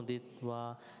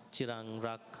anumoditva chirang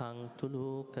rakkhantu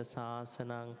loka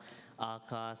sasanang.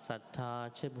 Akasatta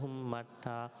ca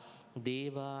bhummatta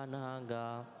deva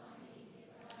naga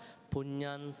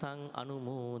punyantang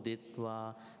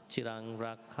anumoditva chirang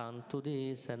rakkhantu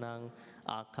desanang.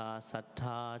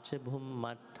 Akasatta ca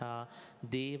bhummatta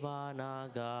deva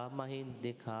naga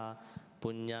mahindika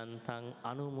punyantang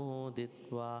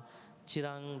anumoditva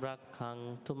chirang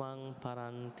rakkhantu mang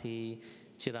paranti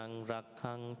chirang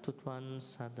rakkhantu tvam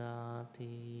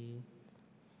sadati.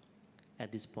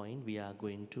 At this point, we are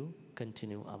going to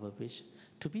continue our wish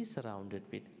to be surrounded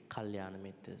with Kalyana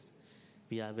Mittas.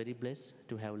 We are very blessed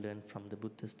to have learned from the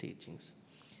Buddha's teachings.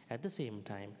 At the same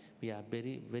time, we are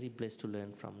very, very blessed to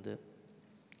learn from the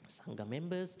Sangha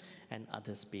members and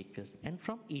other speakers and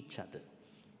from each other,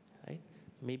 right?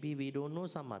 Maybe we don't know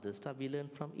some other stuff, we learn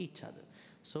from each other.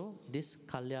 So this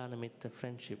Kalyana Mitta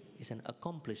friendship is an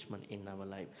accomplishment in our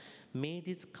life. May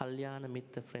this Kalyana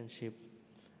Mitta friendship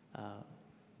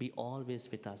be always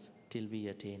with us till we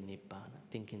attain Nibbana.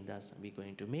 Thinking thus, we're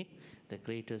going to make the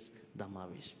greatest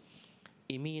Dhamma wish.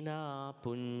 Imina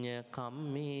punya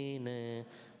kammena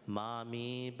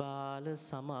mami bala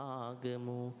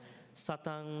samagamu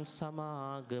satang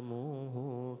samagamu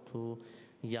hotu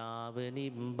yava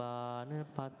nibbana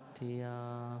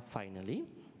pattiya. Finally,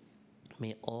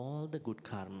 may all the good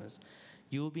karmas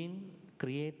you've been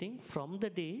creating from the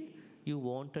day you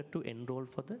wanted to enroll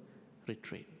for the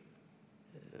retreat.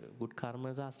 Good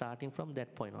karmas are starting from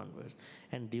that point onwards.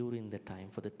 And during the time,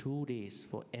 for the 2 days,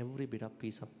 for every bit of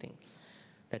piece of thing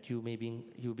that you've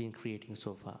been creating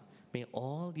so far, may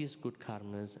all these good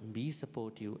karmas be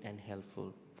supportive and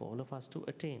helpful for all of us to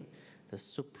attain the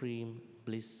supreme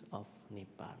bliss of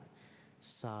Nibbana.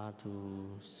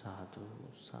 Sadhu, sadhu,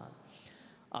 sadhu.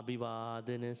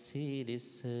 Abhivadana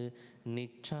siddhissa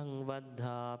niccang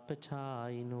vaddha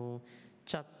pachayino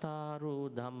chattaru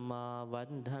dhamma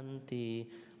vaddhanti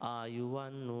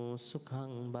ayuvannu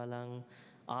sukhang balang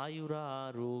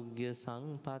ayurarogya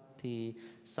sampatti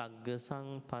sagga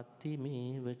sampatti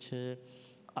mevacha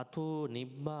ato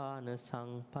nibbana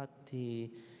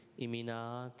sampatti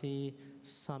iminati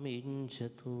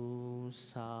saminjatu.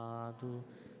 Sadhu,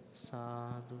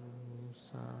 sadhu,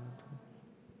 sadhu.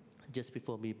 Just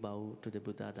before we bow to the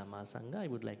Buddha Dhamma Sangha, I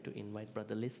would like to invite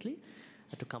Brother Leslie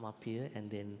to come up here and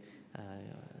then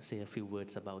say a few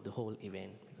words about the whole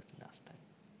event, because last time,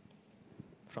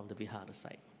 from the Vihara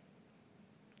side.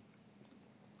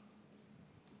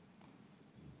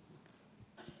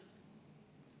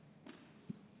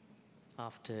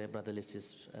 After Brother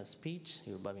Leslie's speech,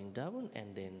 you're bowing down,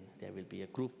 and then there will be a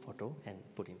group photo and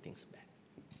putting things back.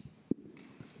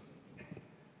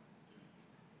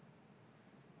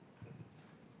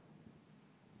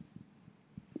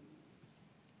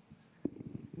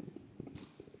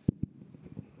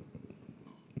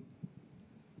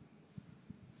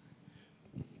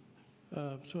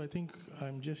 So I think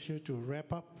I'm just here to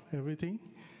wrap up everything,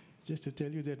 just to tell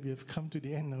you that we have come to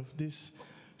the end of this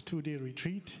 2-day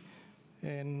retreat.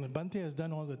 And Bhante has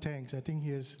done all the thanks. I think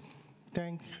he has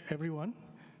thanked everyone.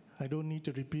 I don't need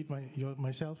to repeat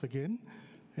myself again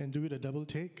and do it a double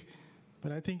take.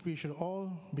 But I think we should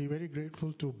all be very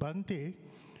grateful to Bhante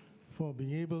for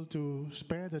being able to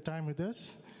spare the time with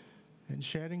us and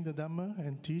sharing the Dhamma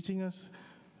and teaching us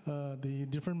the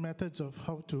different methods of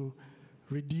how to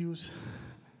reduce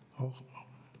or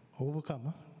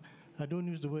overcome. I don't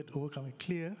use the word overcome,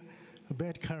 clear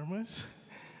bad karmas.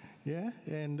 Yeah,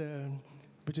 and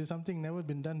which is something never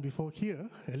been done before here,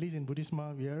 at least in Buddhist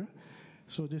Mahavihara.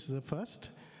 So this is the first.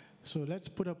 So let's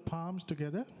put our palms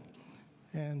together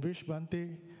and wish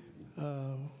Bhante.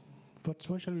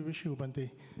 What shall we wish you, Bhante?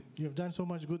 You have done so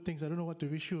much good things. I don't know what to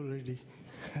wish you already.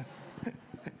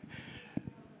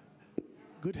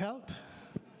 Good health,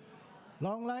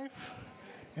 long life,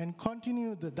 and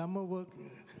continue the Dhamma work.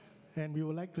 And we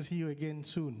would like to see you again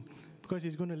soon, because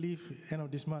he's going to leave end of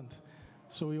this month.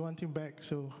 So we want him back.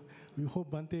 So we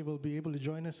hope Bhante will be able to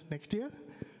join us next year,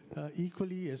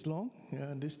 equally as long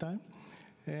this time.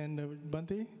 And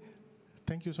Bhante,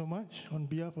 thank you so much on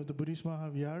behalf of the Buddhist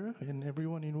Mahavihara and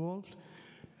everyone involved.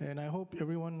 And I hope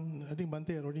everyone, I think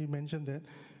Bhante had already mentioned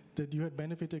that you had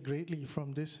benefited greatly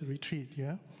from this retreat.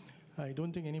 Yeah, I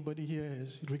don't think anybody here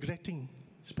is regretting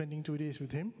spending 2 days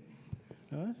with him.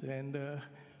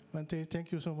 Bhante,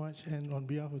 thank you so much. And on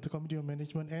behalf of the Committee of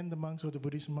Management and the monks of the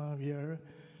Buddhist Mahavihara,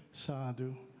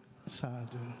 sadhu,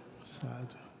 sadhu,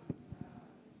 sadhu.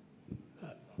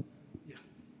 Yeah.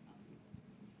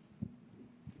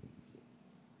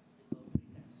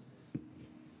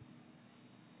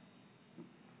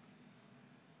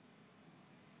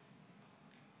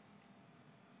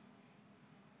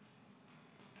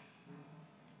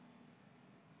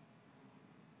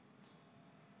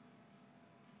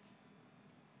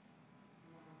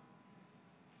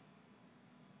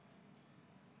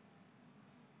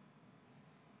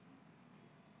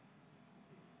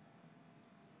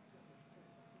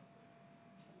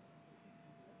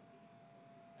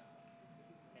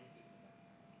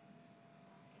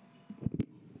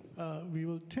 We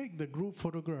will take the group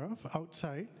photograph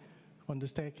outside on the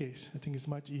staircase. I think it's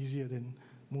much easier than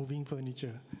moving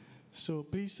furniture. So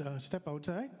please step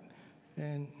outside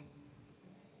and...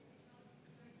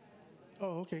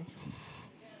 Oh, okay.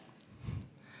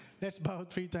 Let's bow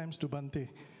 3 times to Bhante.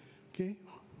 Okay?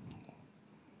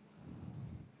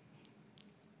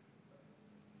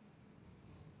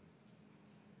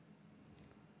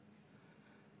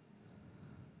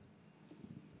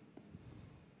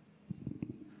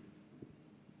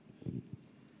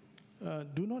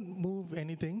 Do not move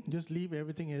anything. Just leave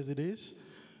everything as it is.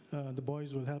 The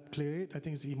boys will help clear it. I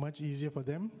think it's much easier for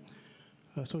them.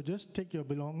 So just take your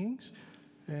belongings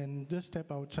and just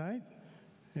step outside.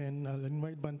 And I'll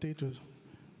invite Bhante to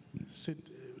sit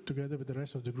together with the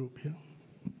rest of the group here.